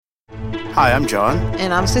Hi, I'm John.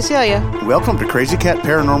 And I'm Cecilia. Welcome to Crazy Cat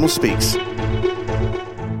Paranormal Speaks.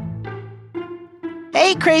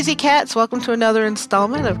 Hey, Crazy Cats. Welcome to another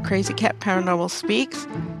installment of Crazy Cat Paranormal Speaks.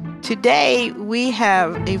 Today, we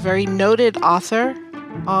have a very noted author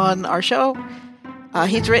on our show.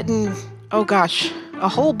 He's written, a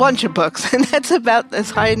whole bunch of books, and that's about as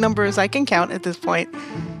high a number as I can count at this point.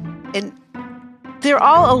 And they're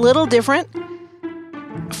all a little different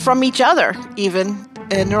from each other, even.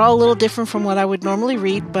 And they're all a little different from what I would normally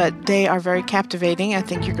read, but they are very captivating. I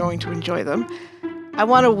think you're going to enjoy them. I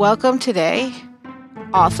want to welcome today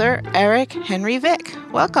author Eric Henry Vick.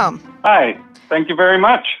 Welcome. Hi. Thank you very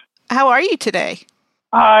much. How are you today?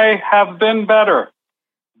 I have been better,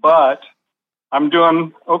 but I'm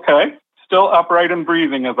doing okay. Still upright and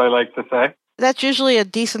breathing, as I like to say. That's usually a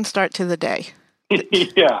decent start to the day.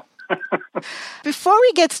 Yeah. Before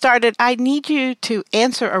we get started, I need you to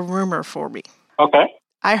answer a rumor for me. Okay.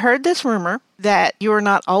 I heard this rumor that you are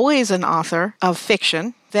not always an author of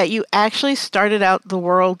fiction, that you actually started out the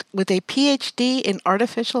world with a PhD in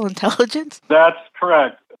artificial intelligence. That's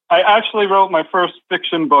correct. I actually wrote my first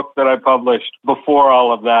fiction book that I published before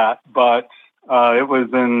all of that, but it was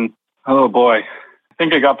in, I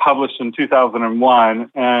think it got published in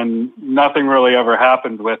 2001, and nothing really ever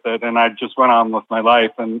happened with it, and I just went on with my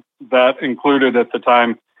life, and that included at the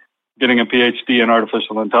time getting a PhD in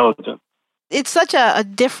artificial intelligence. It's such a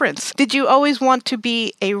difference. Did you always want to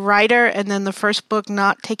be a writer and then the first book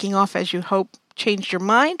not taking off as you hoped changed your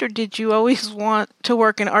mind? Or did you always want to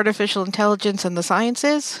work in artificial intelligence and the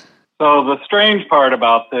sciences? So the strange part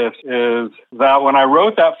about this is that when I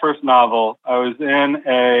wrote that first novel, I was in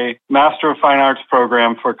a Master of Fine Arts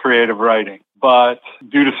program for creative writing. But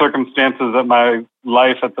due to circumstances of my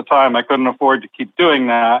life at the time, I couldn't afford to keep doing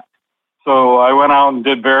that. So I went out and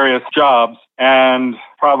did various jobs, and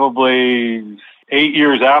probably 8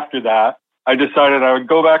 years after that, I decided I would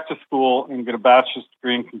go back to school and get a bachelor's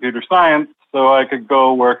degree in computer science so I could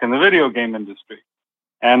go work in the video game industry.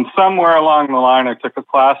 And somewhere along the line, I took a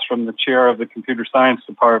class from the chair of the computer science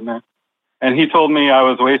department, and he told me I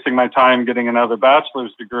was wasting my time getting another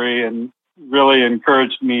bachelor's degree and really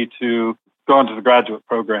encouraged me to go into the graduate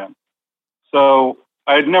program. So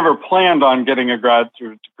I had never planned on getting a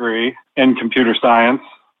graduate degree in computer science.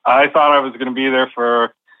 I thought I was going to be there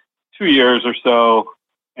for 2 years or so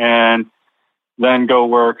and then go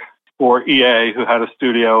work for EA, who had a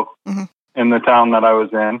studio in the town that I was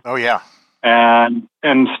in. Oh, yeah. And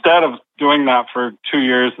instead of doing that for 2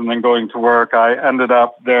 years and then going to work, I ended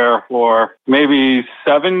up there for maybe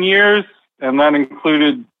 7 years, and that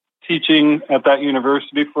included teaching at that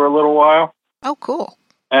university for a little while. Oh, cool.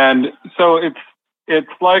 And so it's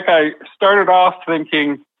like I started off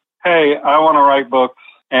thinking, hey, I want to write books.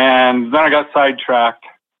 And then I got sidetracked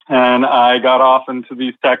and I got off into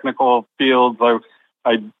these technical fields.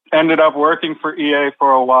 I ended up working for EA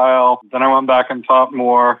for a while. Then I went back and taught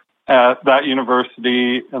more at that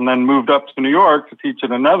university and then moved up to New York to teach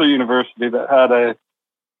at another university that had a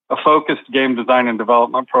focused game design and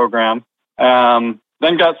development program. Then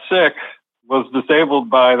got sick, was disabled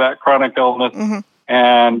by that chronic illness,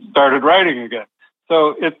 and started writing again.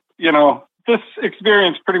 So this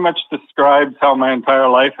experience pretty much describes how my entire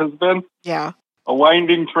life has been. Yeah. A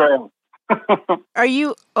winding trail. Are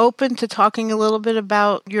you open to talking a little bit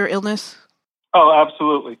about your illness? Oh,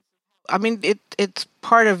 absolutely. I mean, it's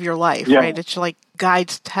part of your life, right? It's like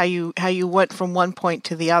guides how you went from one point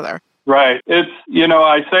to the other. Right. It's,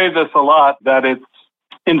 I say this a lot, that it's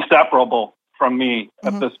inseparable from me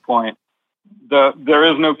at this point.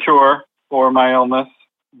 There is no cure for my illness.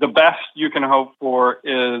 The best you can hope for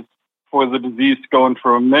is for the disease to go into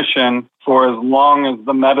remission for as long as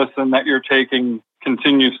the medicine that you're taking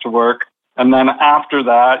continues to work. And then after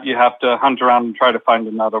that, you have to hunt around and try to find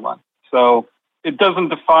another one. So it doesn't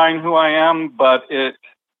define who I am, but it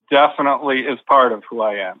definitely is part of who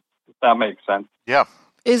I am, if that makes sense. Yeah.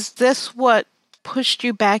 Is this what pushed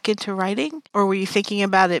you back into writing, or were you thinking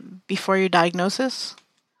about it before your diagnosis?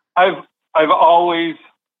 I've always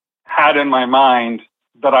had in my mind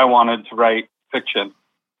that I wanted to write fiction.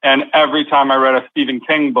 And every time I read a Stephen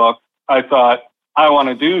King book, I thought, I want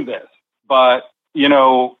to do this. But,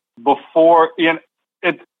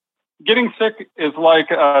 getting sick is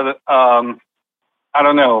like, I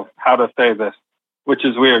don't know how to say this, which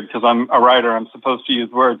is weird because I'm a writer. I'm supposed to use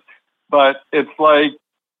words. But it's like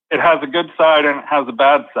it has a good side and it has a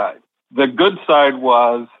bad side. The good side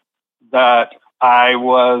was that I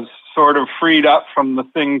was sort of freed up from the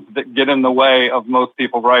things that get in the way of most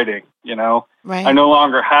people writing, Right. I no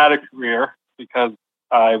longer had a career because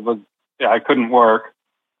I couldn't work.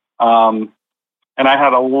 And I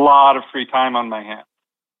had a lot of free time on my hands.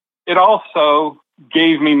 it also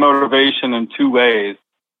gave me motivation in two ways.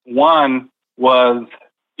 One was,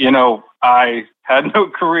 I had no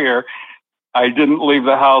career. I didn't leave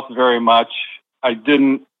the house very much. I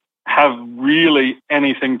didn't have really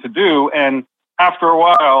anything to do. And after a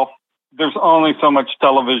while, there's only so much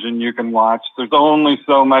television you can watch. There's only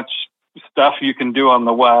so much stuff you can do on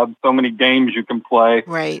the web, so many games you can play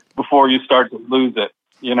before you start to lose it,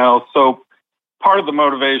 So part of the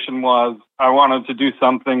motivation was I wanted to do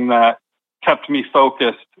something that kept me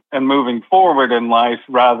focused and moving forward in life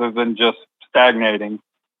rather than just stagnating.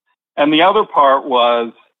 And the other part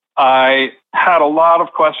was I had a lot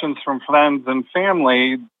of questions from friends and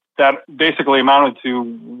family that basically amounted to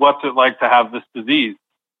what's it like to have this disease.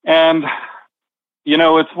 And,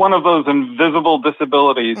 it's one of those invisible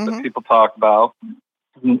disabilities that people talk about.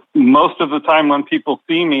 Most of the time when people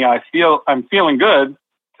see me, I'm feeling good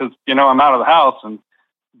because, I'm out of the house and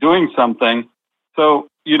doing something. So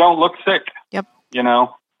you don't look sick, Yep.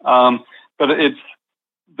 But it's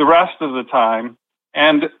the rest of the time.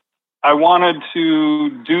 And I wanted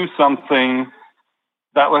to do something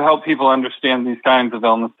that would help people understand these kinds of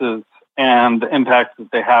illnesses and the impacts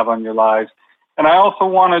that they have on your lives. And I also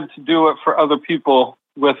wanted to do it for other people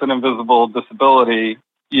with an invisible disability,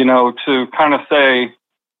 to kind of say,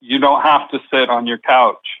 you don't have to sit on your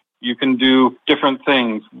couch. You can do different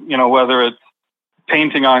things, whether it's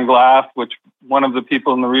painting on glass, which one of the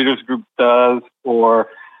people in the readers group does, or,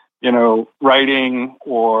 writing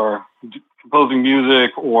or composing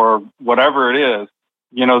music or whatever it is.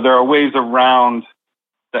 There are ways around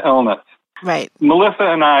the illness. Right. Melissa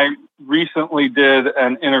and I recently did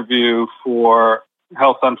an interview for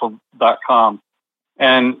healthcentral.com,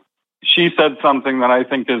 and she said something that I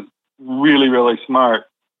think is really, really smart.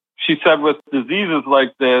 She said with diseases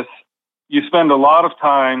like this, you spend a lot of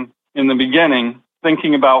time in the beginning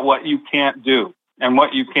thinking about what you can't do and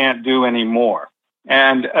what you can't do anymore.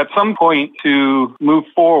 And at some point to move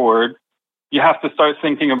forward, you have to start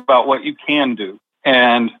thinking about what you can do.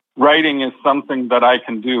 And writing is something that I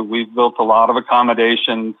can do. We've built a lot of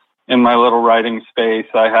accommodations in my little writing space.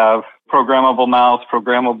 I have programmable mouse,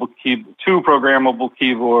 two programmable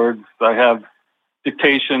keyboards. I have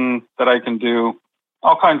dictation that I can do,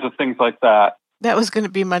 all kinds of things like that. That was going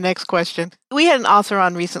to be my next question. We had an author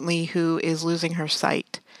on recently who is losing her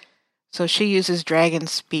sight. So she uses Dragon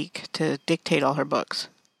Speak to dictate all her books.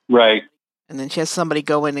 Right. And then she has somebody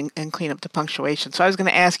go in and clean up the punctuation. So I was going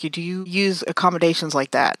to ask you, do you use accommodations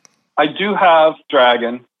like that? I do have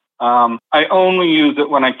Dragon. I only use it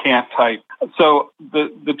when I can't type. So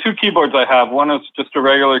the two keyboards I have, one is just a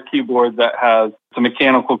regular keyboard that has a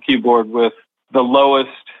mechanical keyboard with the lowest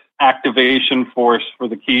activation force for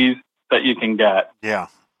the keys that you can get. Yeah.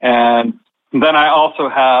 And then I also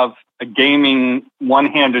have a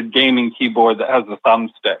one-handed gaming keyboard that has a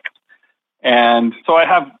thumbstick. And so I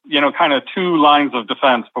have, kind of two lines of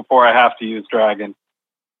defense before I have to use Dragon.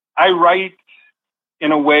 I write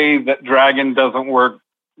in a way that Dragon doesn't work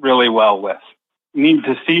really well with. You need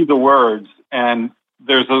to see the words, and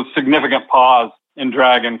there's a significant pause in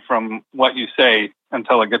Dragon from what you say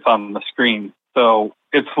until it gets on the screen. So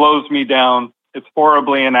it slows me down. It's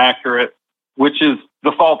horribly inaccurate, which is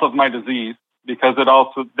the fault of my disease, because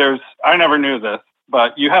I never knew this,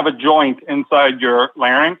 but you have a joint inside your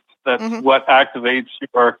larynx that's what activates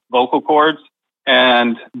your vocal cords.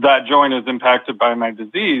 And that joint is impacted by my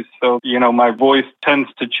disease. So, my voice tends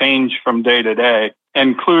to change from day to day,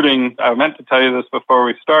 including, I meant to tell you this before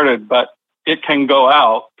we started, but it can go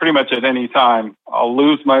out pretty much at any time. I'll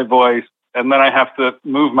lose my voice, and then I have to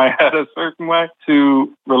move my head a certain way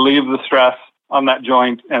to relieve the stress on that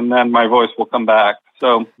joint, and then my voice will come back.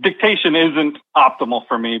 So dictation isn't optimal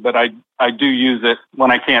for me, but I do use it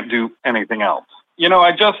when I can't do anything else.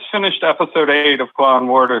 I just finished episode 8 of Claw and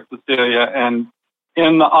Warder, Cecilia, and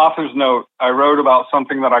in the author's note, I wrote about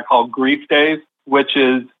something that I call grief days, which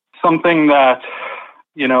is something that,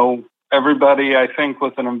 everybody, I think,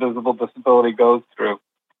 with an invisible disability goes through.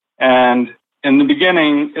 And in the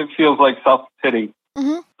beginning, it feels like self-pity.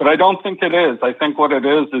 But I don't think it is. I think what it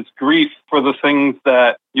is grief for the things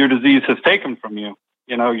that your disease has taken from you,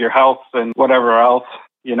 your health and whatever else.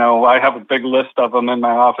 I have a big list of them in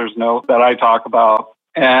my author's note that I talk about.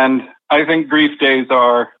 And I think grief days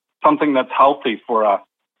are something that's healthy for us,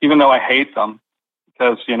 even though I hate them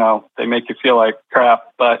because, they make you feel like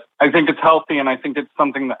crap. But I think it's healthy, and I think it's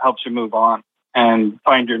something that helps you move on and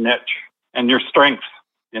find your niche and your strengths,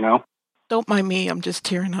 Don't mind me. I'm just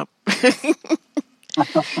tearing up.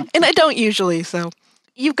 And I don't usually. So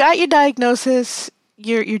you've got your diagnosis.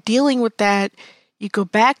 You're dealing with that. You go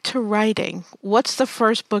back to writing. What's the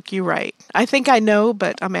first book you write? I think I know,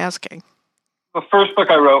 but I'm asking. The first book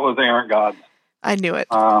I wrote was Errant Gods. I knew it.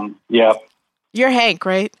 Yep. You're Hank,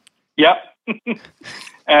 right? Yep.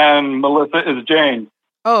 And Melissa is Jane.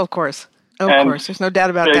 Oh, of course. Of course. There's no doubt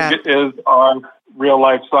about Fig that. is our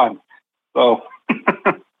real-life son. So,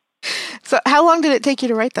 So how long did it take you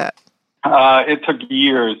to write that? it took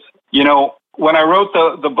years. You know, when I wrote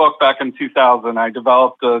the book back in 2000, I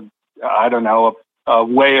developed a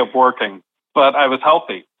way of working, but I was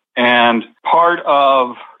healthy. And part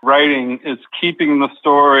of writing is keeping the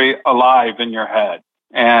story alive in your head.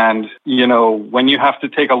 And, you know, when you have to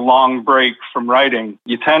take a long break from writing,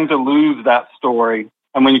 you tend to lose that story.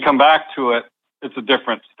 And when you come back to it, it's a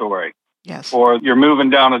different story. Yes. Or you're moving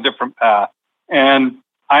down a different path. And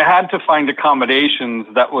I had to find accommodations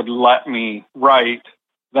that would let me write,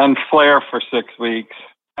 then flare for 6 weeks,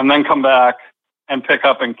 and then come back and pick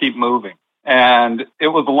up and keep moving. And it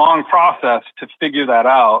was a long process to figure that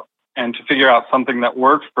out and to figure out something that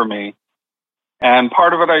worked for me. And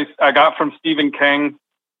part of it I got from Stephen King,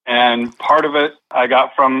 and part of it I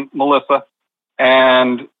got from Melissa.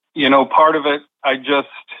 And, you know, part of it I just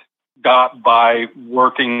got by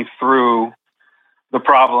working through the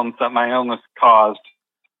problems that my illness caused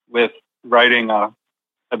with writing a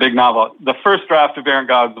big novel. The first draft of Errant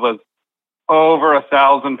Gods was over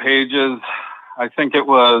 1,000 pages. I think it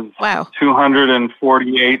was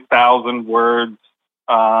 248,000 words,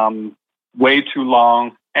 way too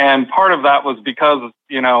long. And part of that was because,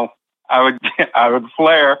 you know, I would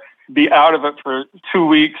flare, be out of it for 2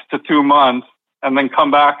 weeks to 2 months, and then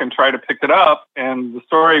come back and try to pick it up, and the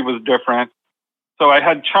story was different. So I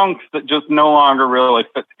had chunks that just no longer really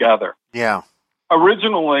fit together. Yeah.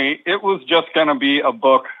 Originally, it was just going to be a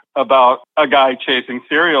book about a guy chasing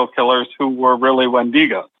serial killers who were really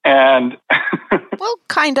Wendigos. And well,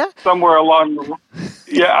 kind of. somewhere along the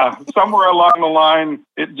line,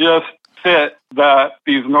 it just fit that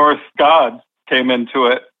these Norse gods came into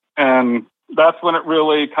it. And that's when it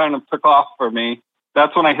really kind of took off for me.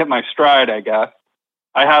 That's when I hit my stride, I guess.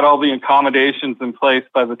 I had all the accommodations in place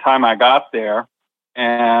by the time I got there,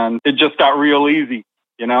 and it just got real easy,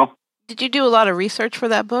 you know? Did you do a lot of research for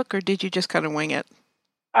that book, or did you just kind of wing it?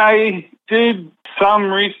 I did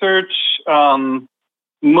some research,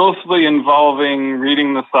 mostly involving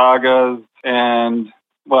reading the sagas and,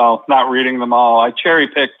 well, not reading them all. I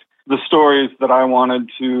cherry-picked the stories that I wanted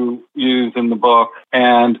to use in the book,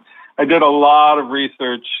 and I did a lot of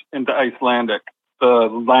research into Icelandic, the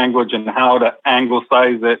language, and how to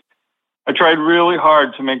anglicize it. I tried really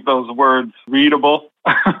hard to make those words readable.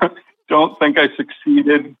 Don't think I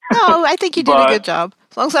succeeded. No, I think you did a good job.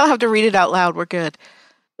 As long as I don't have to read it out loud, we're good.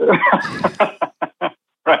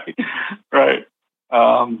 Right.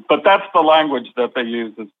 But that's the language that they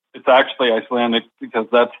use. It's actually Icelandic because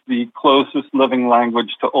that's the closest living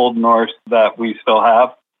language to Old Norse that we still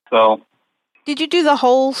have. So, did you do the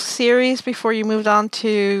whole series before you moved on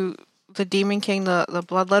to the Demon King, the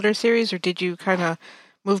Bloodletter series, or did you kind of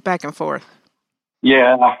move back and forth?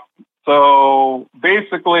 Yeah. So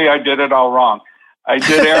basically, I did it all wrong. I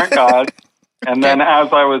did Errant Gods, and then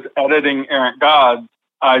as I was editing Errant Gods,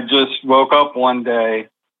 I just woke up one day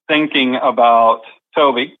thinking about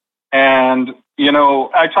Toby. And, you know,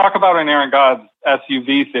 I talk about in Errant Gods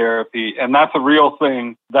SUV therapy, and that's a real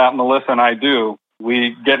thing that Melissa and I do.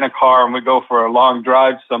 We get in a car and we go for a long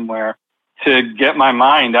drive somewhere to get my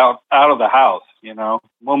mind out of the house, you know.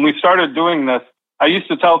 When we started doing this, I used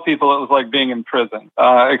to tell people it was like being in prison,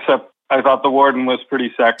 except I thought the warden was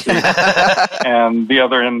pretty sexy and the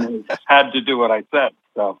other inmates had to do what I said.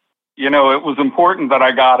 So, you know, it was important that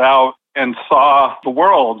I got out and saw the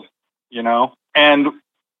world, you know. And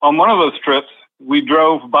on one of those trips, we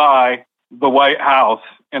drove by the White House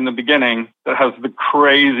in the beginning that has the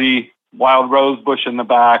crazy wild rose bush in the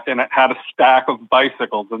back, and it had a stack of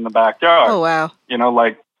bicycles in the backyard. Oh, wow. You know,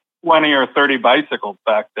 like 20 or 30 bicycles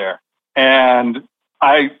back there. And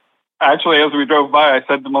I actually, as we drove by, I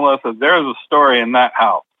said to Melissa, there's a story in that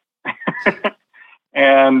house.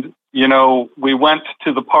 And, you know, we went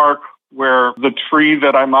to the park where the tree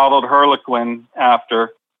that I modeled Harlequin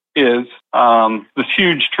after is, this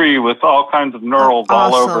huge tree with all kinds of knurls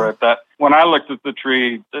all over it, that when I looked at the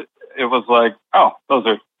tree, it was like, oh, those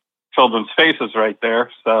are children's faces right there.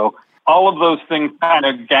 So all of those things kind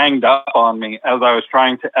of ganged up on me as I was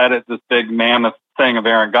trying to edit this big mammoth thing of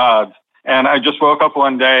Errant Gods. And I just woke up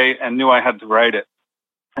one day and knew I had to write it.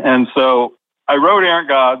 And so I wrote Errant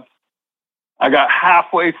Gods. I got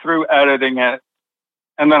halfway through editing it,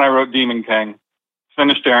 and then I wrote Demon King,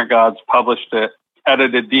 finished Errant Gods, published it,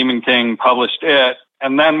 edited Demon King, published it,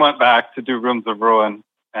 and then went back to do Rooms of Ruin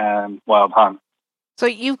and Wild Hunt. So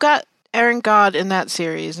you've got Errant God in that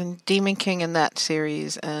series, and Demon King in that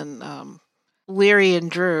series, and Leary and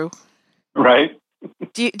Drew. Right?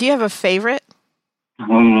 Do you have a favorite?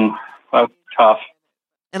 That's tough.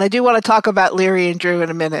 And I do want to talk about Leary and Drew in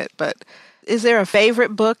a minute, but is there a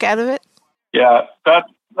favorite book out of it? Yeah, that's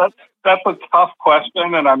a tough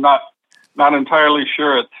question, and I'm not entirely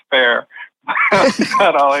sure it's fair.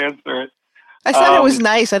 But I'll answer it. I said it was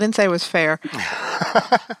nice. I didn't say it was fair.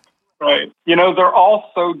 Right. They're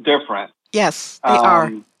all so different. Yes, they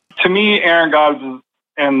are. To me, Aaron Gods'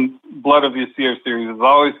 and Blood of the Aesir series is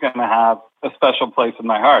always going to have a special place in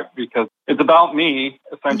my heart because it's about me,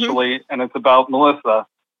 essentially, and it's about Melissa.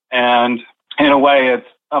 And in a way, it's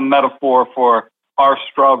a metaphor for our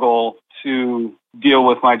struggle to deal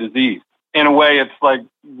with my disease. In a way, it's like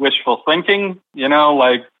wishful thinking,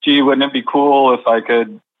 like, gee, wouldn't it be cool if I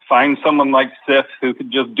could find someone like Sif who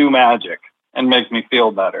could just do magic and make me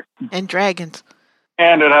feel better. And dragons.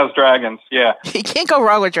 And it has dragons, yeah. You can't go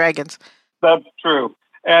wrong with dragons. That's true.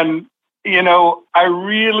 And, I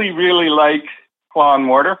really, really like Claw and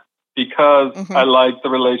Mortar because I like the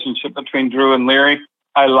relationship between Drew and Leary.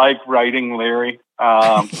 I like writing Leary,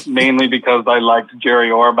 mainly because I liked Jerry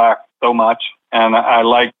Orbach so much. And I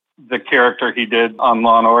like the character he did on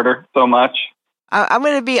Law and Order so much. I'm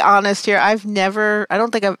going to be honest here. I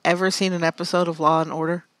don't think I've ever seen an episode of Law and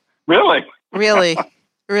Order. Really?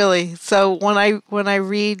 Really. So when I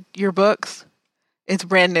read your books, it's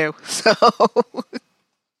brand new. So.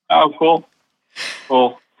 Oh, cool.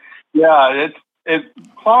 Yeah,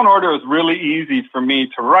 Law and Order is really easy for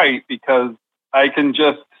me to write because I can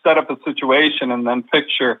just set up a situation and then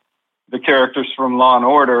picture the characters from Law and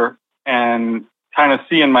Order and kind of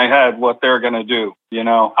see in my head what they're going to do,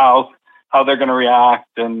 how they're going to react.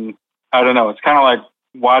 And I don't know, it's kind of like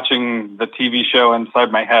watching the TV show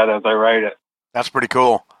inside my head as I write it. That's pretty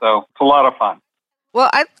cool. So it's a lot of fun. Well,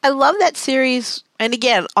 I love that series. And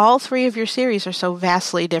again, all three of your series are so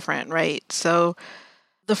vastly different, right? So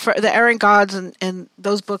the Aaron Gods and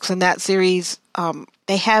those books in that series,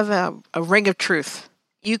 they have a ring of truth.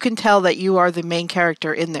 You can tell that you are the main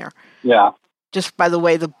character in there. Yeah. Just by the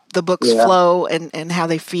way the books flow and how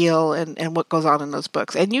they feel and what goes on in those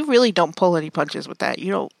books. And you really don't pull any punches with that.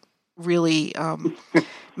 You don't really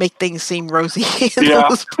make things seem rosy in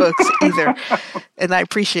those books either. And I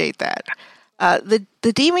appreciate that.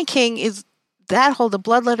 The Demon King is the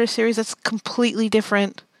Bloodletter series, that's completely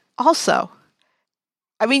different also.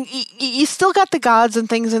 I mean, you still got the gods and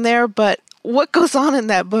things in there, but what goes on in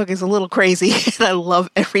that book is a little crazy, and I love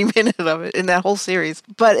every minute of it in that whole series.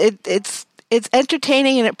 But it's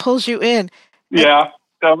entertaining and it pulls you in. Yeah,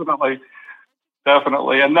 definitely.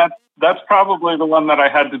 And that's probably the one that I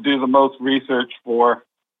had to do the most research for,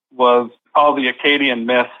 was all the Akkadian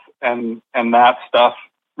myths and that stuff.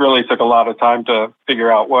 Really took a lot of time to figure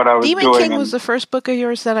out what I was doing. Demon King was the first book of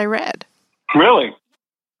yours that I read. Really?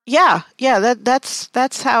 Yeah.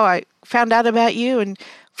 That's how I found out about you. And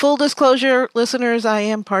full disclosure, listeners, I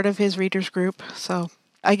am part of his readers group, so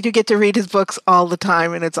I do get to read his books all the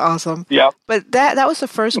time, and it's awesome. Yeah. But that was the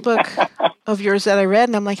first book of yours that I read,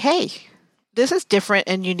 and I'm like, hey, this is different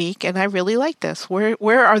and unique, and I really like this.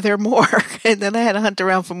 Where are there more? And then I had to hunt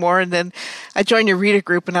around for more, and then I joined your reader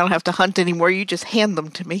group, and I don't have to hunt anymore. You just hand them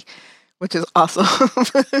to me, which is awesome.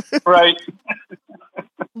 Right.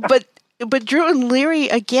 But Drew and Leary,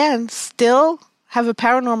 again, still have a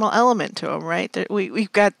paranormal element to them, right?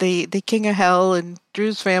 We've got the King of Hell and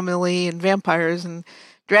Drew's family and vampires and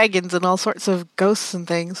dragons and all sorts of ghosts and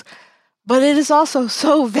things. But it is also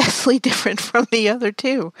so vastly different from the other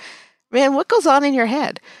two. Man, what goes on in your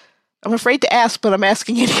head? I'm afraid to ask, but I'm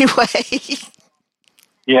asking anyway.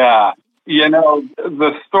 Yeah.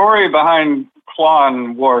 The story behind Claw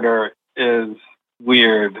and Mortar is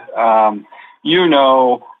weird.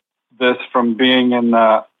 This from being in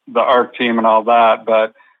the ARC team and all that,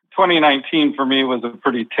 but 2019 for me was a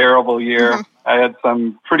pretty terrible year. Mm-hmm. I had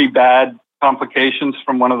some pretty bad complications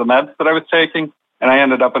from one of the meds that I was taking, and I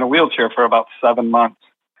ended up in a wheelchair for about 7 months.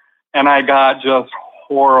 And I got just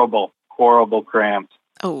horrible cramps.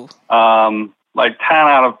 Oh. Like 10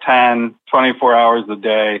 out of 10, 24 hours a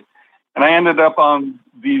day. And I ended up on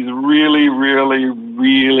these really, really,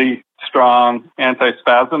 really strong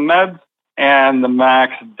antispasm meds and the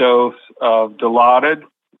max dose of Dilaudid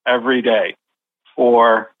every day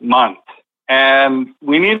for months. And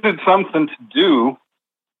we needed something to do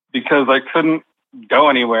because I couldn't go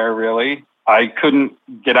anywhere, really. I couldn't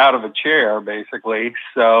get out of a chair, basically.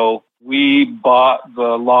 So we bought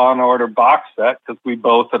the Law and Order box set because we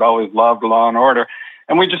both had always loved Law and Order.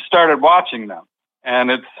 And we just started watching them.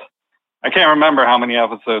 And I can't remember how many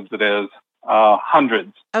episodes it is.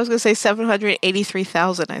 Hundreds. I was going to say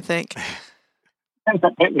 783,000, I think.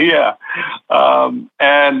 Yeah.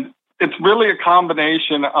 And it's really a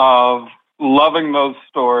combination of loving those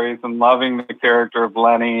stories and loving the character of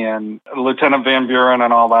Lenny and Lieutenant Van Buren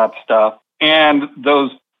and all that stuff, and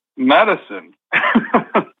those medicines.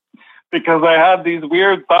 Because I had these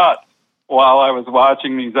weird thoughts while I was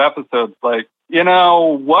watching these episodes, like,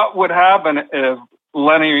 what would happen if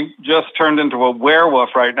Lenny just turned into a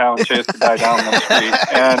werewolf right now and chased the guy down the street?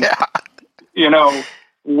 And,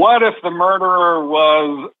 what if the murderer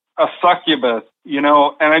was a succubus, and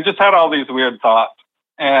I just had all these weird thoughts.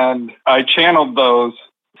 And I channeled those,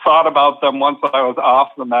 thought about them once I was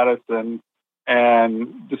off the medicine,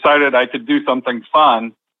 and decided I could do something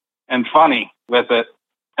fun and funny with it.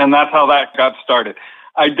 And that's how that got started.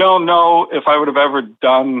 I don't know if I would have ever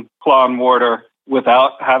done Claw and Warder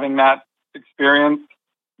without having that experience,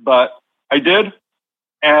 but I did.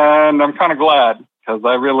 And I'm kind of glad, because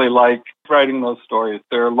I really like writing those stories.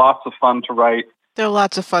 They're lots of fun to write. They're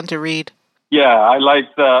lots of fun to read. Yeah,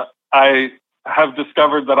 I have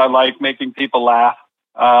discovered that I like making people laugh.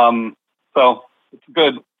 So it's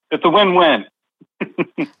good. It's a win-win.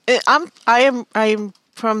 I am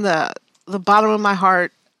from the bottom of my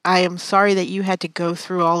heart. I am sorry that you had to go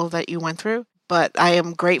through all of that you went through, but I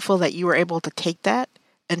am grateful that you were able to take that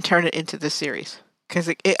and turn it into this series.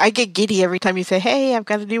 Because I get giddy every time you say, "Hey, I've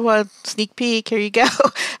got a new one. Sneak peek. Here you go."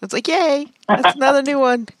 It's like, yay, that's another new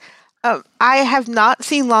one. I have not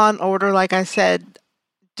seen Law and Order, like I said.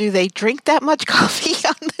 Do they drink that much coffee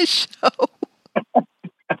on the show?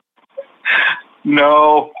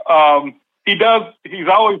 No. He does. He's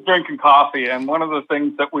always drinking coffee. And one of the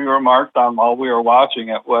things that we remarked on while we were watching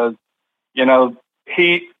it was,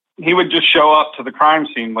 he would just show up to the crime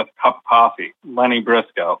scene with a cup of coffee, Lenny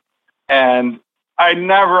Briscoe. And I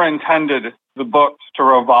never intended the books to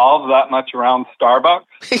revolve that much around Starbucks,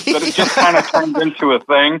 but it just kind of turned into a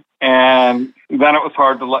thing. And then it was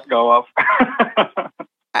hard to let go of.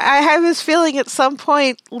 I have this feeling at some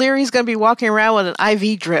point Leary's going to be walking around with an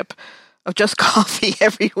IV drip of just coffee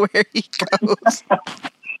everywhere he goes.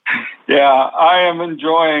 Yeah, I am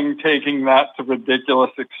enjoying taking that to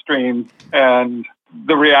ridiculous extremes, and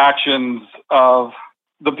the reactions of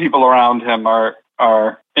the people around him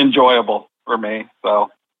are enjoyable for me. So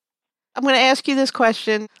I'm going to ask you this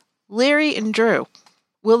question. Leary and Drew,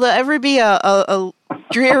 will there ever be a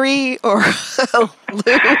Dreary or a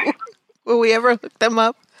Lou? Will we ever hook them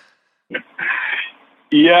up?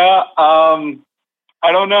 Yeah,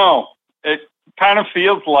 I don't know. It kind of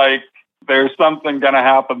feels like there's something going to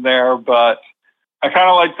happen there, but I kind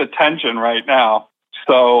of like the tension right now.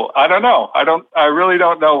 So I don't know. I really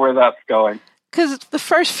don't know where that's going. Because the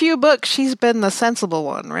first few books, she's been the sensible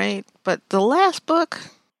one, right? But the last book,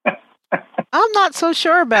 I'm not so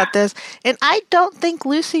sure about this. And I don't think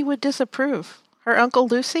Lucy would disapprove. Her Uncle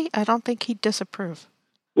Lucy, I don't think he'd disapprove.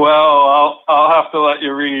 Well, I'll have to let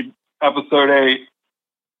you read episode 8,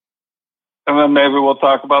 and then maybe we'll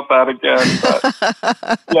talk about that again.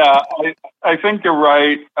 But yeah, I think you're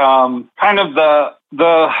right. Kind of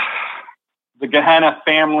the Gehenna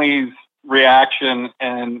family's reaction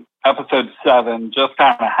in episode 7 just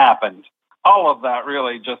kind of happened. All of that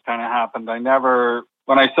really just kind of happened. When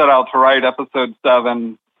I set out to write episode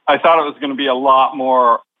 7, I thought it was going to be a lot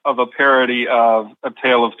more of a parody of A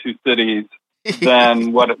Tale of Two Cities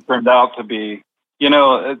than what it turned out to be.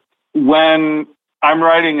 When I'm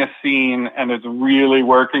writing a scene and it's really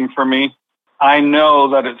working for me, I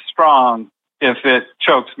know that it's strong if it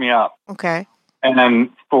chokes me up. Okay.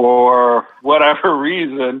 And for whatever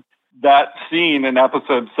reason, that scene in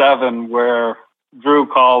episode 7 where Drew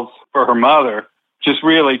calls for her mother just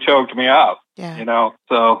really choked me up. Yeah.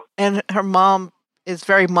 So. And her mom is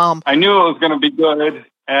very mom. I knew it was going to be good,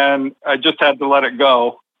 and I just had to let it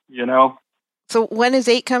go, So when is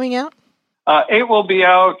 8 coming out? 8 will be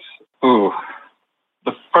out, the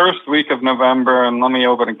first week of November, and let me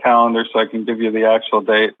open a calendar so I can give you the actual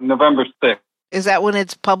date. November 6th. Is that when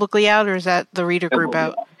it's publicly out, or is that the reader group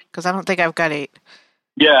out? Because I don't think I've got 8.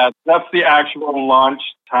 Yeah, that's the actual launch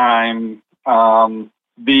time.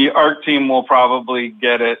 The art team will probably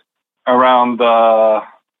get it around the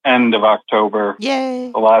end of October.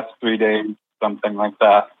 Yay! The last 3 days, something like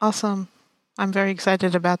that. Awesome. I'm very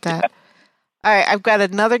excited about that. Yeah. All right, I've got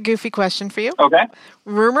another goofy question for you. Okay.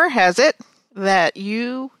 Rumor has it that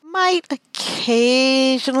you might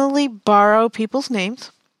occasionally borrow people's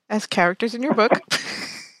names as characters in your book.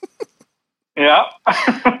 Yeah.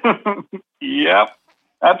 Yep.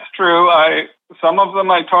 That's true. Some of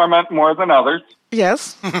them I torment more than others.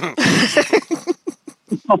 Yes.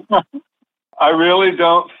 I really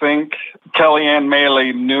don't think Kellyanne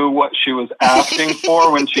Maley knew what she was asking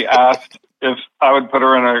for when she asked if I would put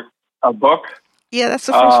her in a book. Yeah, that's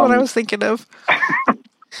the first one I was thinking of.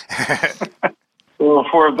 Well,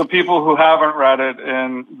 for the people who haven't read it,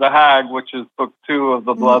 in The Hag, which is book 2 of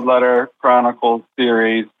the Bloodletter Chronicles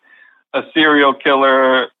series, a serial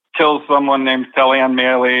killer kills someone named Kellyanne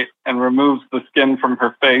Maley and removes the skin from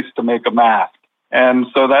her face to make a mask. And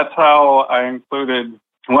so that's how I included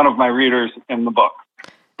one of my readers in the book.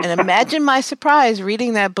 And imagine my surprise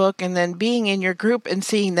reading that book and then being in your group and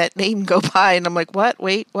seeing that name go by. And I'm like, what?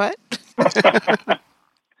 Wait, what?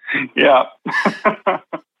 Yeah.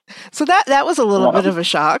 So that was a little bit of a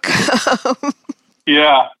shock.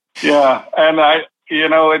 Yeah. And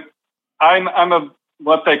I'm a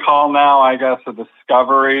what they call now, I guess, a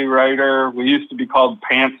discovery writer. We used to be called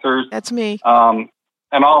pantsers. That's me. And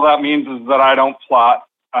all that means is that I don't plot.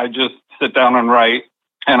 I just sit down and write,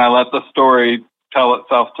 and I let the story tell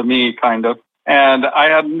itself to me, kind of. And I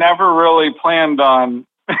had never really planned on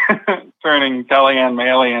turning Kellyanne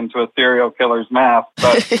Maley into a serial killer's mask,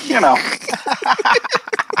 but,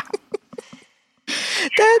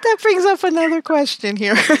 That brings up another question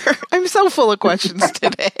here. I'm so full of questions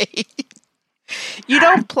today. You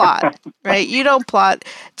don't plot, right? You don't plot.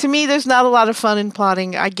 To me, there's not a lot of fun in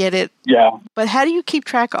plotting. I get it. Yeah. But how do you keep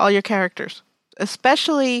track of all your characters?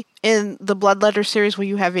 Especially in the Bloodletter series where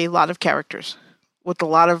you have a lot of characters with a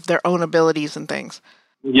lot of their own abilities and things.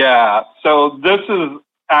 Yeah. So this is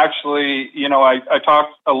actually, I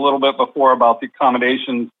talked a little bit before about the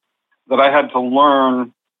accommodations that I had to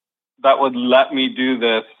learn that would let me do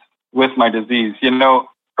this with my disease.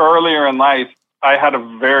 Earlier in life,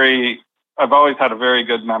 I've always had a very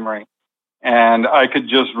good memory, and I could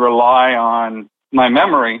just rely on my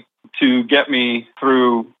memory to get me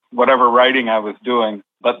through whatever writing I was doing.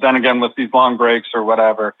 But then again, with these long breaks or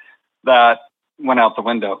whatever, that went out the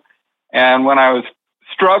window. And when I was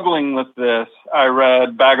struggling with this, I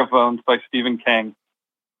read Bag of Bones by Stephen King.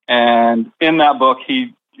 And in that book,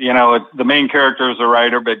 the main character is a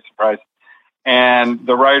writer, big surprise. And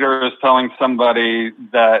the writer is telling somebody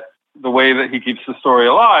that the way that he keeps the story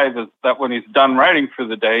alive is that when he's done writing for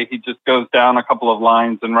the day, he just goes down a couple of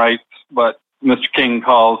lines and writes what Mr. King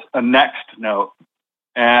calls a next note.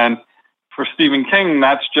 And for Stephen King,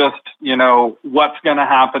 that's just, what's going to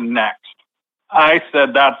happen next. I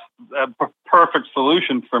said that's a perfect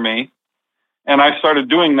solution for me. And I started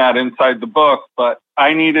doing that inside the book, but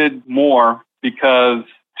I needed more because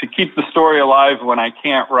to keep the story alive when I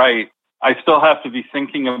can't write, I still have to be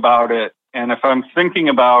thinking about it. And if I'm thinking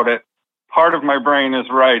about it, part of my brain is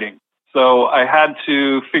writing. So I had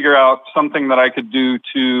to figure out something that I could do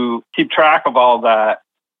to keep track of all that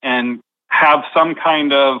and have some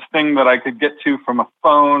kind of thing that I could get to from a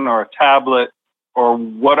phone or a tablet or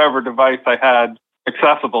whatever device I had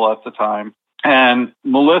accessible at the time. And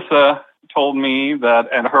Melissa told me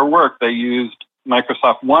that at her work, they used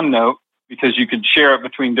Microsoft OneNote because you could share it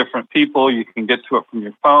between different people. You can get to it from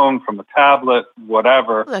your phone, from a tablet,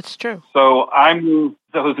 whatever. That's true. So I moved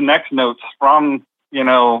those next notes from,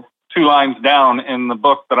 2 lines down in the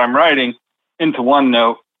book that I'm writing into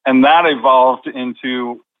OneNote. And that evolved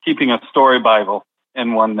into keeping a story Bible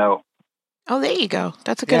in OneNote. Oh, there you go.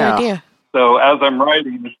 That's a good idea. So as I'm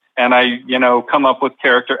writing and I, come up with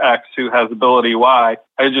character X who has ability Y,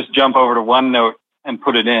 I just jump over to OneNote and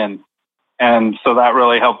put it in. And so that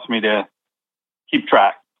really helps me to keep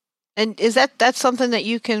track. And is that's something that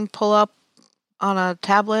you can pull up on a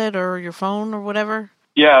tablet or your phone or whatever?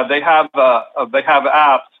 Yeah, they have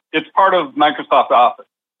apps. It's part of Microsoft Office.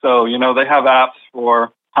 So, they have apps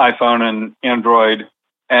for iPhone and Android.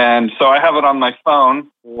 And so I have it on my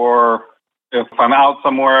phone, or if I'm out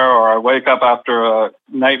somewhere or I wake up after a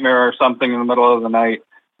nightmare or something in the middle of the night,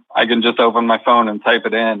 I can just open my phone and type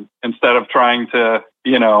it in instead of trying to,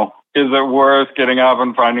 is it worth getting up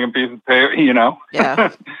and finding a piece of paper, Yeah.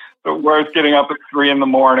 Is it worth getting up at 3 a.m.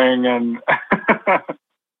 and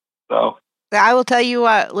so. I will tell you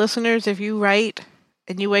what, listeners, if you write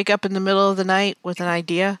and you wake up in the middle of the night with an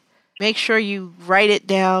idea, make sure you write it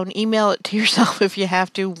down, email it to yourself if you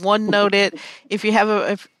have to, OneNote it. If you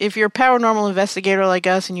have if you're a paranormal investigator like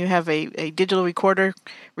us and you have a digital recorder,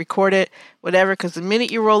 record it, whatever, because the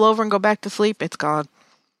minute you roll over and go back to sleep, it's gone.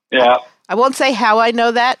 Yeah. I won't say how I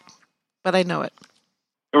know that, but I know it.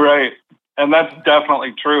 Right. And that's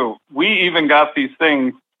definitely true. We even got these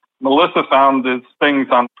things. Melissa found these things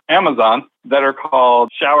on Amazon that are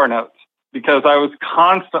called shower notes because I was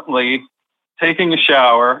constantly taking a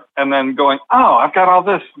shower and then going, oh, I've got all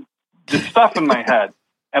this stuff in my head.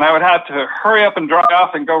 And I would have to hurry up and dry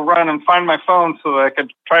off and go run and find my phone so that I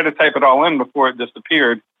could try to type it all in before it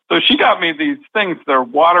disappeared. So she got me these things. They're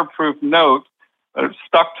waterproof notes that are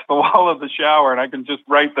stuck to the wall of the shower, and I can just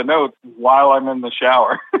write the notes while I'm in the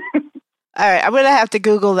shower. All right, I'm going to have to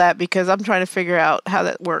Google that because I'm trying to figure out how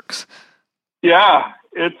that works. Yeah,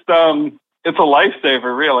 it's a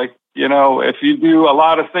lifesaver, really. If you do a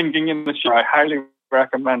lot of thinking in the show, I highly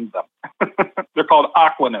recommend them. They're called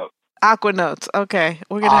Aquanotes. Aquanotes. Okay,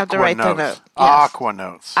 we're going to have to write that out. Yes.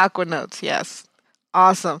 Aquanotes. Aquanotes. Yes.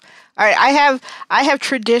 Awesome. All right, I have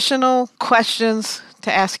traditional questions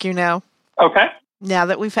to ask you now. Okay. Now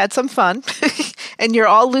that we've had some fun and you're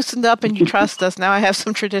all loosened up and you trust us, now I have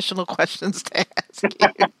some traditional questions to ask you.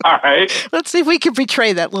 All right. Let's see if we can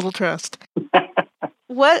betray that little trust.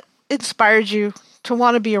 What inspired you to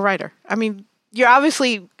want to be a writer? I mean, you're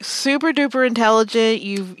obviously super duper intelligent.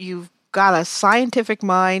 You've got a scientific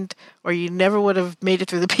mind, or you never would have made it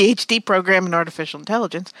through the PhD program in artificial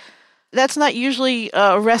intelligence. That's not usually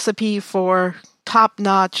a recipe for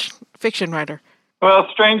top-notch fiction writer. Well,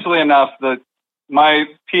 strangely enough, my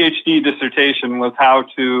PhD dissertation was how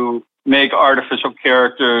to make artificial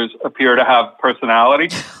characters appear to have personality.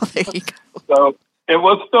 There you go. So it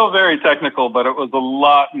was still very technical, but it was a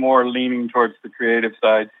lot more leaning towards the creative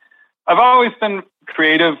side. I've always been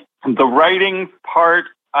creative. The writing part,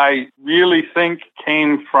 I really think,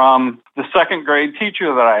 came from the second grade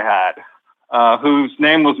teacher that I had, whose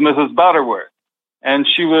name was Mrs. Butterworth. And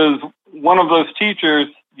she was one of those teachers,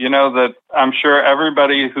 that I'm sure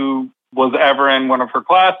everybody who was ever in one of her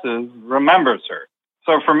classes remembers her.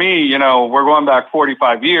 So for me, we're going back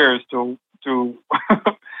 45 years to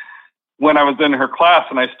when I was in her class,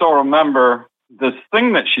 and I still remember this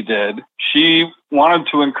thing that she did. She wanted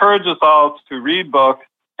to encourage us all to read books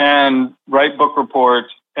and write book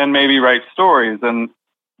reports and maybe write stories. And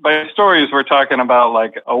by stories, we're talking about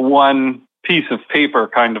like a one piece of paper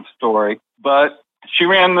kind of story. But she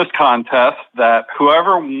ran this contest that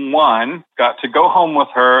whoever won got to go home with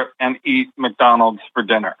her and eat McDonald's for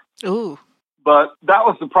dinner. Ooh. But that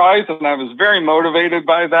was the prize, and I was very motivated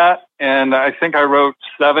by that. And I think I wrote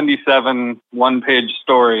 77 one-page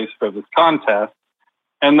stories for this contest.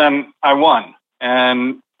 And then I won.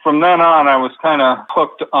 And from then on, I was kind of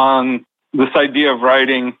hooked on this idea of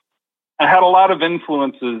writing. I had a lot of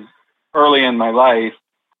influences early in my life.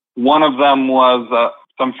 One of them was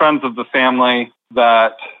some friends of the family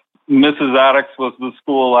that Mrs. Addicks was the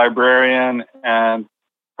school librarian, and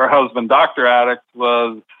her husband, Dr. Addicks,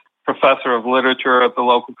 was professor of literature at the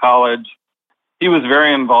local college. He was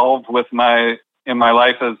very involved in my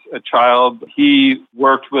life as a child. He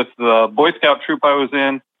worked with the Boy Scout troop I was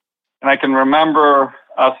in, and I can remember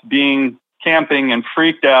us being camping and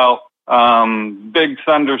freaked out, big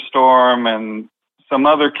thunderstorm, and some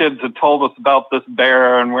other kids had told us about this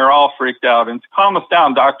bear, and we were all freaked out. And to calm us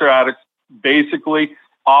down, Dr. Addicks basically,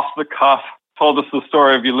 off the cuff, told us the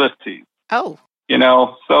story of Ulysses. Oh.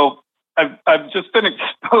 So I've just been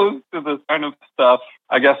exposed to this kind of stuff,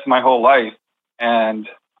 I guess, my whole life. And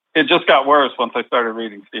it just got worse once I started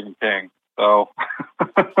reading Stephen King. So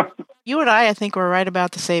You and I think we're right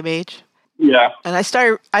about the same age. Yeah. And I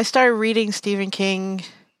started reading Stephen King,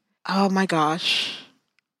 oh my gosh,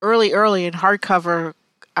 early in hardcover.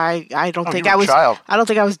 I don't think I was child. I don't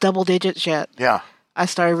think I was double digits yet. Yeah. I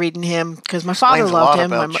started reading him because my father Explains loved a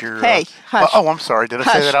him. lot about your, hey, hush. Oh, I'm sorry. Did I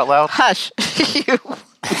say that out loud? Hush.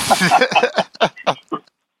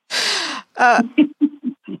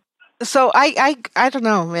 So I don't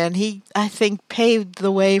know, man. He, I think, paved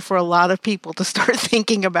the way for a lot of people to start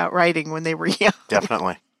thinking about writing when they were young.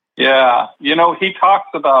 Definitely. Yeah. He talks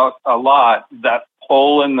about a lot that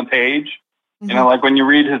hole in the page. Mm-hmm. Like when you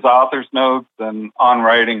read his author's notes and on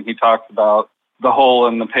writing, he talks about the hole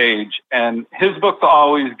in the page. And his books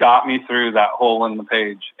always got me through that hole in the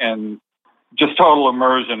page and just total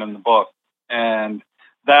immersion in the book. And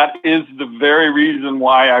that is the very reason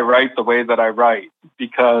why I write the way that I write,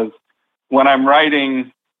 because when I'm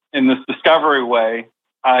writing in this discovery way,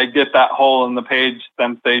 I get that hole in the page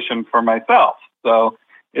sensation for myself. So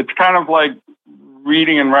it's kind of like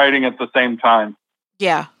reading and writing at the same time.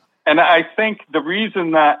 Yeah. And I think the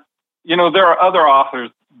reason that, there are other authors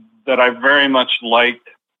that I very much liked,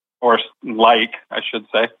 or I should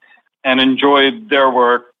say, and enjoyed their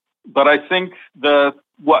work. But I think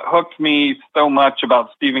what hooked me so much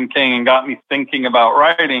about Stephen King and got me thinking about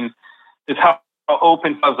writing is how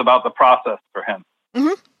open he was about the process for him.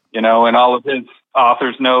 Mm-hmm. And all of his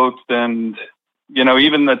author's notes and,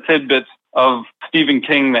 even the tidbits of Stephen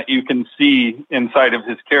King that you can see inside of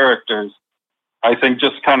his characters, I think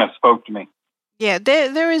just kind of spoke to me. Yeah,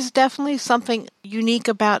 there is definitely something unique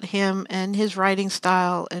about him and his writing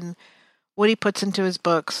style and what he puts into his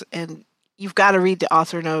books. And you've got to read the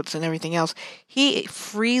author notes and everything else. He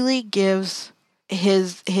freely gives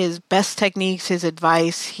his best techniques, his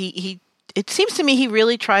advice. He it seems to me he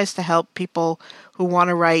really tries to help people who want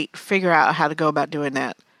to write figure out how to go about doing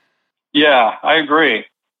that. Yeah, I agree.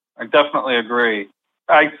 I definitely agree.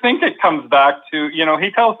 I think it comes back to,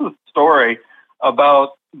 he tells this story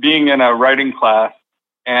about being in a writing class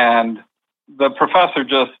and the professor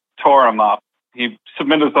just tore him up. He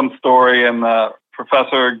submitted some story and the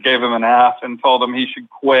professor gave him an F and told him he should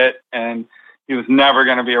quit and he was never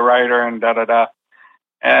going to be a writer and da-da-da.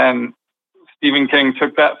 And Stephen King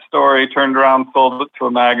took that story, turned around, sold it to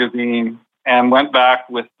a magazine, and went back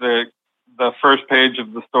with the first page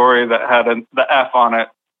of the story that had the F on it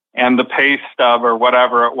and the paste stub or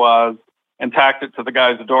whatever it was, and tacked it to the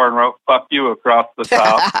guy's door and wrote, "Fuck you," across the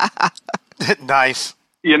top. Nice.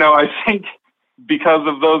 I think because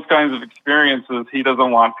of those kinds of experiences, he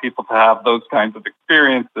doesn't want people to have those kinds of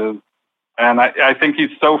experiences. And I think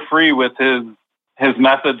he's so free with his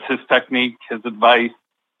methods, his technique, his advice.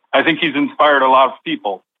 I think he's inspired a lot of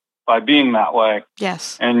people by being that way.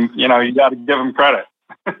 Yes. And, you got to give him credit.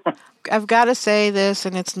 I've got to say this,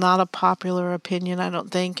 and it's not a popular opinion, I don't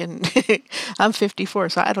think, and I'm 54,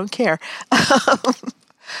 so I don't care.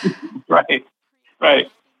 Right.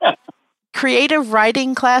 Creative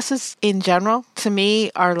writing classes in general, to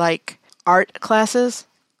me, are like art classes.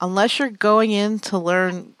 Unless you're going in to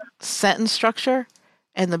learn sentence structure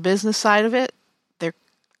and the business side of it, they're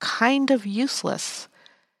kind of useless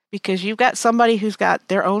because you've got somebody who's got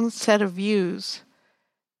their own set of views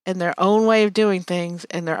and their own way of doing things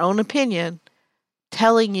and their own opinion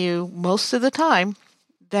telling you most of the time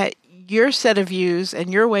that your set of views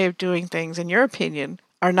and your way of doing things and your opinion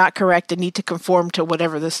are not correct and need to conform to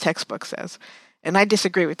whatever this textbook says. And I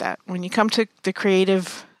disagree with that. When you come to the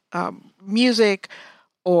creative music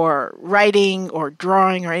or writing or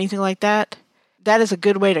drawing or anything like that, that is a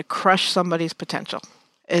good way to crush somebody's potential,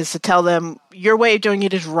 is to tell them your way of doing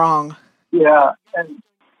it is wrong. Yeah. And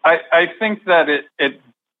I think that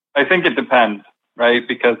I think it depends, right?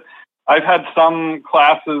 Because I've had some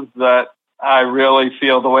classes that I really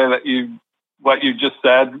feel the way that what you just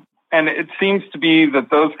said. And it seems to be that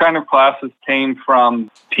those kind of classes came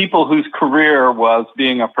from people whose career was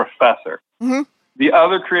being a professor. Mm-hmm. The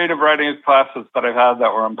other creative writing classes that I've had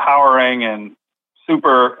that were empowering and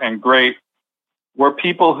super and great were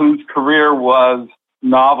people whose career was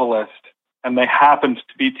novelist and they happened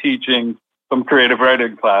to be teaching some creative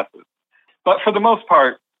writing classes. But for the most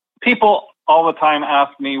part, people all the time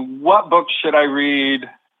ask me, what books should I read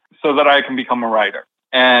so that I can become a writer?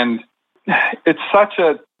 And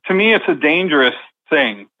to me, it's a dangerous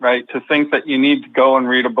thing, right? To think that you need to go and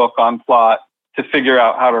read a book on plot to figure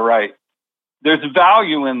out how to write. There's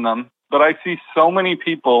value in them, but I see so many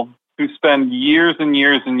people who spend years and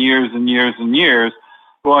years and years and years and years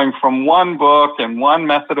going from one book and one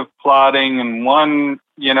method of plotting and one,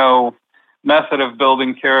 method of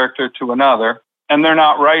building character to another, and they're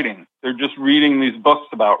not writing. They're just reading these books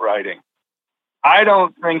about writing. I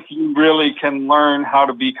don't think you really can learn how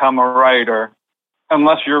to become a writer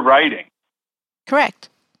unless you're writing. Correct.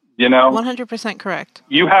 100% correct.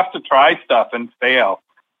 You have to try stuff and fail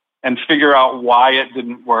and figure out why it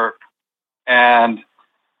didn't work. And,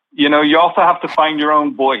 you also have to find your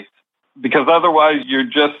own voice because otherwise you're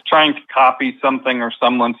just trying to copy something or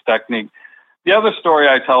someone's technique. The other story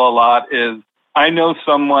I tell a lot is I know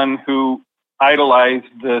someone who idolized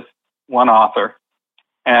this one author,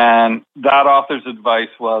 and that author's advice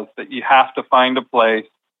was that you have to find a place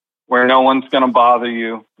where no one's going to bother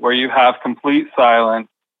you, where you have complete silence,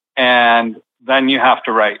 and then you have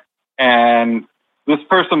to write. And this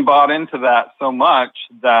person bought into that so much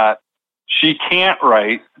that she can't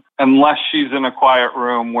write unless she's in a quiet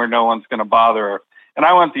room where no one's going to bother her. And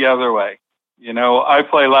I went the other way. I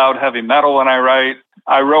play loud heavy metal when I write.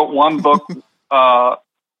 I wrote one book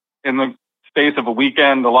in the space of a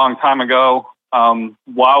weekend a long time ago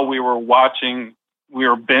while we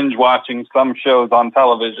were binge watching some shows on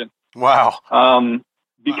television. Wow.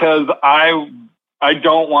 Because I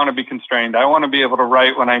don't want to be constrained. I want to be able to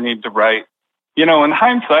write when I need to write. In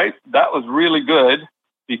hindsight, that was really good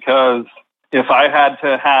because if I had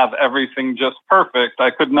to have everything just perfect,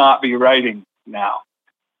 I could not be writing now,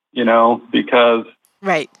 because,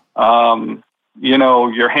 right.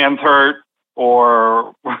 Your hands hurt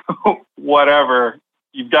or whatever.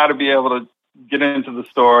 You've got to be able to get into the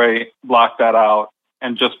story, block that out,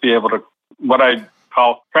 and just be able to, what I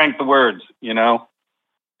call, crank the words,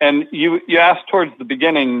 And you asked towards the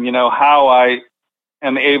beginning, how I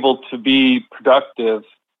am able to be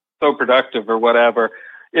so productive or whatever.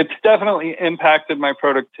 It's definitely impacted my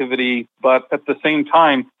productivity, but at the same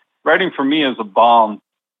time, writing for me is a balm.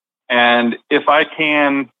 And if I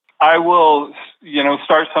can, I will,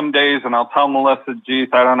 start some days and I'll tell Melissa, geez,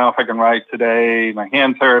 I don't know if I can write today. My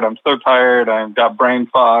hands hurt. I'm so tired. I've got brain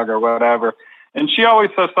fog or whatever. And she always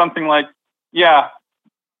says something like, yeah,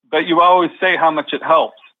 but you always say how much it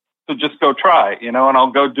helps. So just go try, and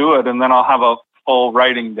I'll go do it. And then I'll have a full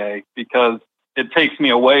writing day because it takes me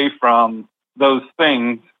away from those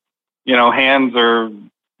things, hands or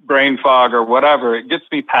brain fog or whatever. It gets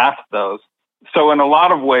me past those. So in a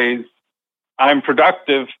lot of ways, I'm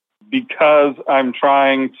productive because I'm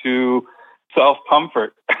trying to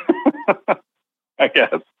self-comfort, I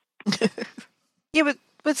guess. Yeah,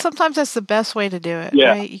 but sometimes that's the best way to do it,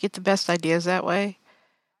 right? You get the best ideas that way.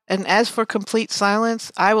 And as for complete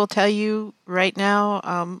silence, I will tell you right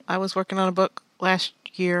now, I was working on a book last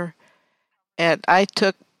year, and I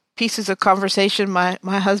took pieces of conversation my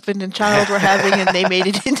husband and child were having, and they made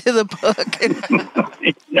it into the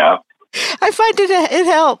book. Yeah. I find it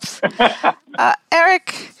helps.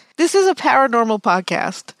 Eric, this is a paranormal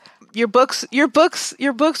podcast. Your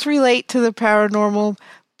books relate to the paranormal,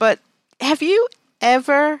 but have you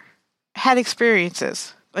ever had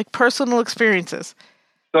experiences, like personal experiences?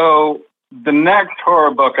 So the next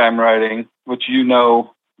horror book I'm writing, which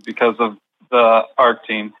because of the art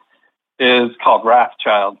team, is called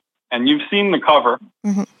Wrathchild. And you've seen the cover,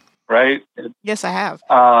 right? Yes, I have.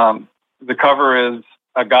 The cover is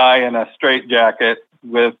a guy in a straitjacket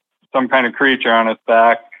with some kind of creature on his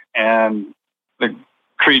back and the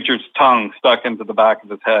creature's tongue stuck into the back of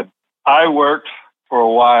his head. I worked for a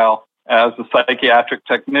while as a psychiatric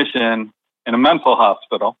technician in a mental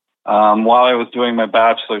hospital while I was doing my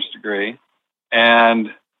bachelor's degree.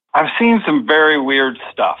 And I've seen some very weird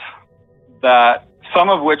stuff, that some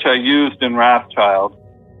of which I used in Wrathchild,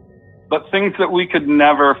 but things that we could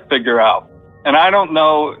never figure out. And I don't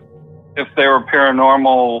know if they were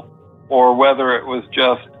paranormal or whether it was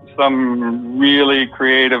just some really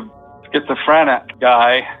creative schizophrenic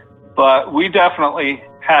guy, but we definitely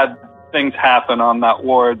had things happen on that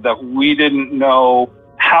ward that we didn't know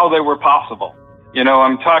how they were possible.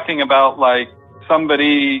 I'm talking about like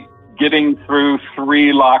somebody getting through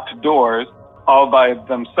 3 locked doors all by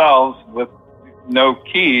themselves with no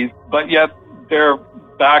keys, but yet they're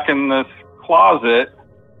back in this closet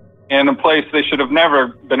in a place they should have never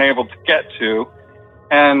been able to get to.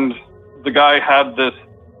 And the guy had this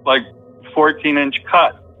like 14-inch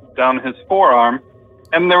cut down his forearm,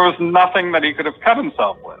 and there was nothing that he could have cut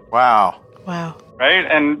himself with. Wow. Right?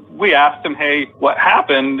 And we asked him, hey, what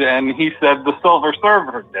happened? And he said the Silver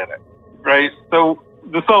Surfer did it. Right? So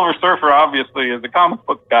the Silver Surfer obviously is a comic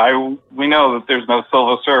book guy. We know that there's no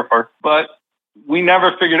Silver Surfer, but we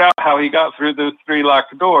never figured out how he got through those 3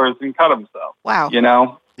 locked doors and cut himself. Wow.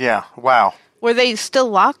 Yeah. Wow. Were they still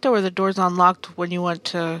locked, or were the doors unlocked when you went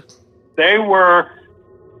to... They were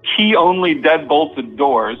key-only dead-bolted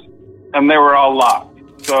doors, and they were all locked.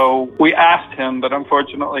 So we asked him, but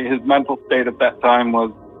unfortunately his mental state at that time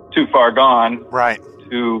was too far gone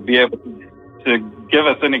to be able to give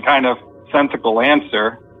us any kind of sensible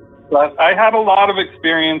answer. But I had a lot of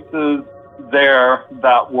experiences there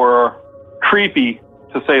that were creepy,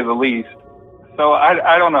 to say the least. So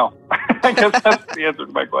I don't know. I guess that's the answer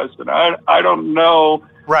to my question. I don't know.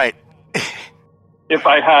 Right. If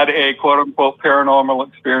I had a quote-unquote paranormal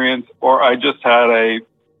experience or I just had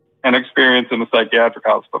an experience in a psychiatric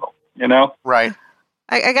hospital, Right.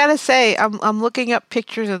 I gotta say, I'm looking up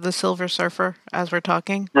pictures of the Silver Surfer as we're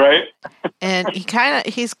talking. Right. And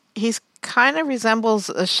he's kind of resembles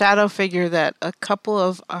a shadow figure that a couple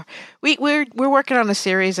of we're working on a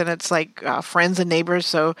series, and it's like friends and neighbors.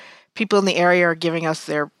 So people in the area are giving us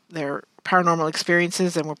their paranormal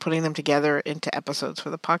experiences, and we're putting them together into episodes for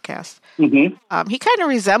the podcast. Mm-hmm. He kind of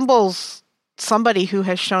resembles somebody who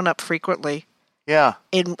has shown up frequently. Yeah.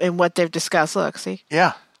 In what they've discussed. Look, see?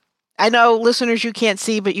 Yeah. I know, listeners, you can't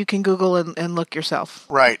see, but you can Google and look yourself.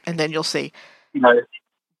 Right. And then you'll see. Right.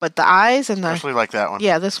 But the eyes and especially like that one.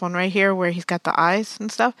 Yeah, this one right here where he's got the eyes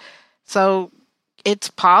and stuff. So it's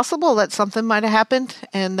possible that something might have happened,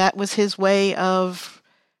 and that was his way of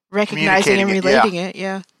recognizing and relating it.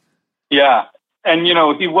 Yeah. Yeah. And,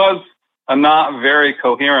 he was a not very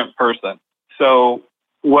coherent person. So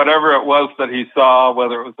whatever it was that he saw,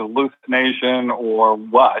 whether it was a hallucination or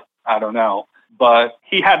what, I don't know. But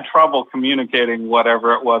he had trouble communicating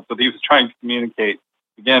whatever it was that he was trying to communicate to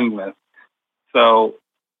begin with. So,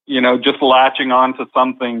 just latching on to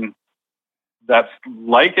something that's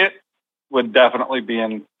like it would definitely be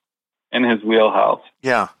in his wheelhouse.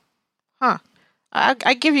 Yeah. Huh.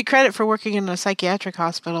 I give you credit for working in a psychiatric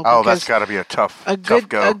hospital. Oh, that's got to be a tough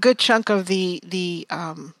go. A good chunk of the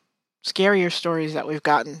scarier stories that we've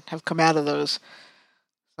gotten have come out of those.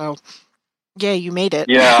 So, Yeah, you made it.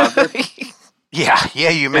 Yeah. Yeah,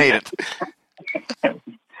 you made it.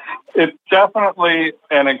 It's definitely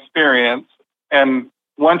an experience. And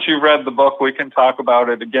once you've read the book, we can talk about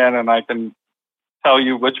it again, and I can tell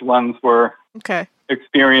you which ones were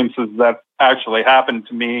experiences that actually happened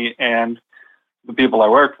to me and the people I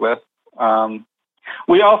worked with.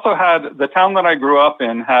 We also had, the town that I grew up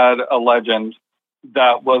in had a legend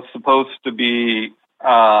that was supposed to be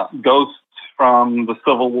ghosts from the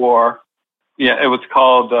Civil War. Yeah, it was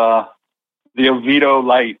called the Oviedo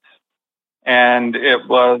Lights. And it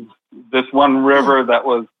was this one river that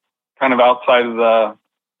was kind of outside of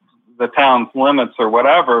the town's limits or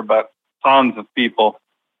whatever, but tons of people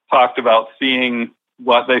talked about seeing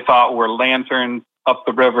what they thought were lanterns up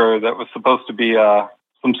the river that was supposed to be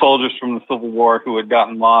some soldiers from the Civil War who had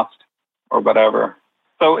gotten lost or whatever.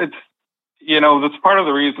 So it's, that's part of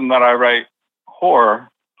the reason that I write horror.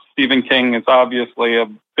 Stephen King is obviously a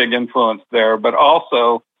big influence there, but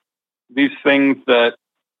also these things that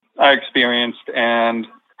I experienced and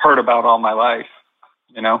heard about all my life,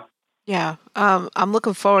 Yeah. I'm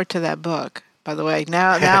looking forward to that book, by the way.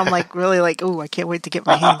 Now I'm really oh, I can't wait to get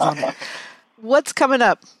my hands on it. What's coming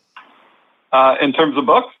up? In terms of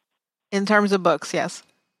books? In terms of books, yes.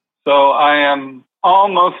 So I am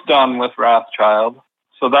almost done with Wrathchild.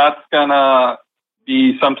 So that's going to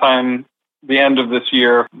be sometime the end of this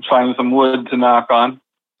year, finding some wood to knock on,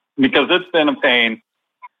 because it's been a pain.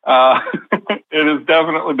 It has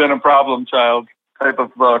definitely been a problem child type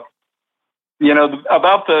of book.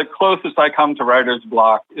 About the closest I come to writer's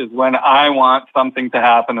block is when I want something to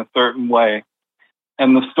happen a certain way,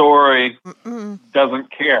 and the story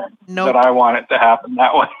doesn't care that I want it to happen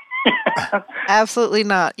that way. Absolutely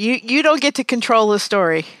not. You don't get to control the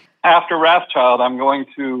story. After Wrathchild, I'm going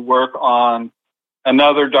to work on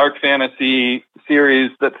another dark fantasy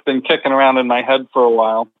series that's been kicking around in my head for a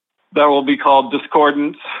while. That will be called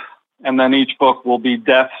Discordance, and then each book will be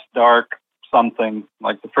Death's Dark something.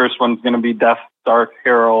 Like the first one's going to be Death's Dark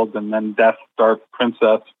Herald, and then Death's Dark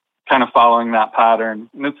Princess, kind of following that pattern.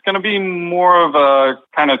 And it's going to be more of a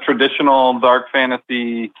kind of traditional dark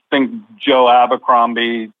fantasy, think Joe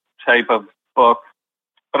Abercrombie type of book.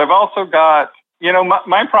 But I've also got,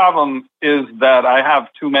 my problem is that I have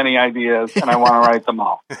too many ideas and I want to write them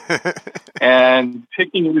all. And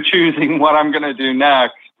picking and choosing what I'm going to do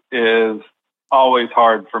next is always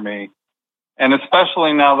hard for me. And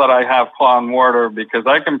especially now that I have Claw and Mortar, because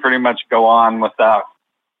I can pretty much go on with that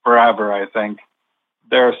forever, I think.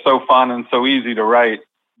 They're so fun and so easy to write,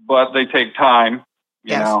 but they take time,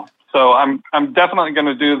 you know. So I'm definitely going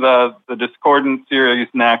to do the Discordant series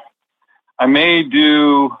next. I may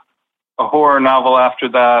do a horror novel after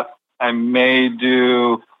that. I may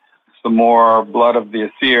do some more Blood of the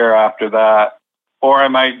Aesir after that. Or I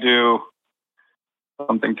might do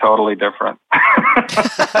something totally different.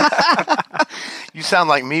 You sound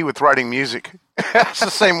like me with writing music. It's the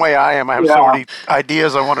same way I am. I have so many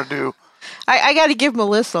ideas I want to do. I got to give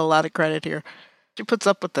Melissa a lot of credit here. She puts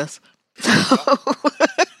up with this.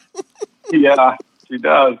 Yeah, she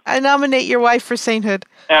does. I nominate your wife for sainthood.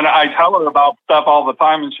 And I tell her about stuff all the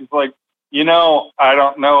time, and she's like, I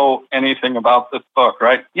don't know anything about this book,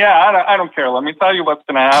 right? Yeah, I don't care. Let me tell you what's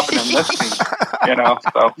going to happen in this scene,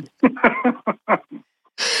 so.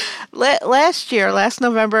 Last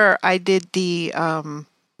November, I did the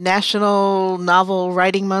National Novel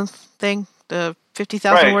Writing Month thing, the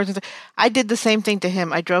 50,000 words. I did the same thing to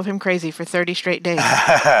him. I drove him crazy for 30 straight days.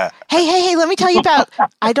 Hey, let me tell you about,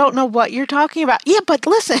 I don't know what you're talking about. Yeah, but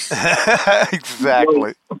listen.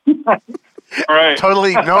 Exactly. Right.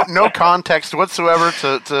 Totally no context whatsoever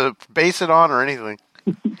to base it on or anything.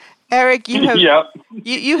 Eric, you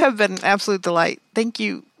have been an absolute delight. Thank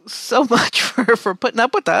you so much for putting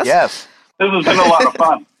up with us. Yes. This has been a lot of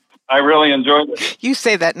fun. I really enjoyed it. You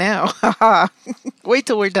say that now. Wait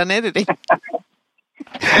till we're done editing.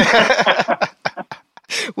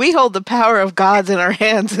 We hold the power of gods in our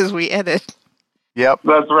hands as we edit. Yep.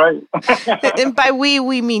 That's right. And by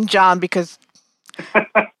we mean John, because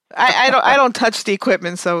I don't touch the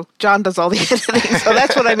equipment, so John does all the editing. So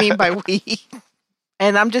that's what I mean by we.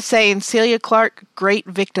 And I'm just saying, Celia Clark, great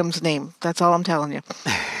victim's name. That's all I'm telling you.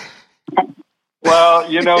 Well,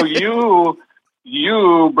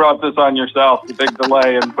 you brought this on yourself, the big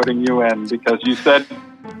delay in putting you in, because you said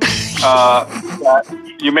that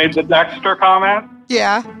you made the Dexter comment.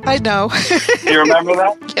 Yeah, I know. Do you remember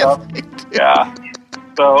that? Yes, yeah.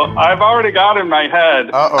 So I've already got in my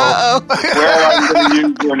head where I'm going to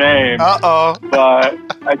use your name. But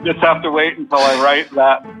I just have to wait until I write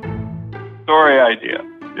that story idea,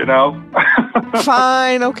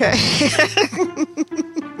 Fine, okay.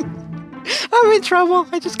 I'm I'm in trouble.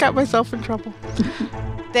 I just got myself in trouble.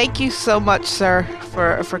 Thank you so much, sir,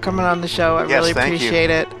 for coming on the show. I really appreciate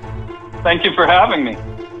it. Thank you for having me.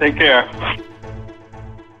 Take care.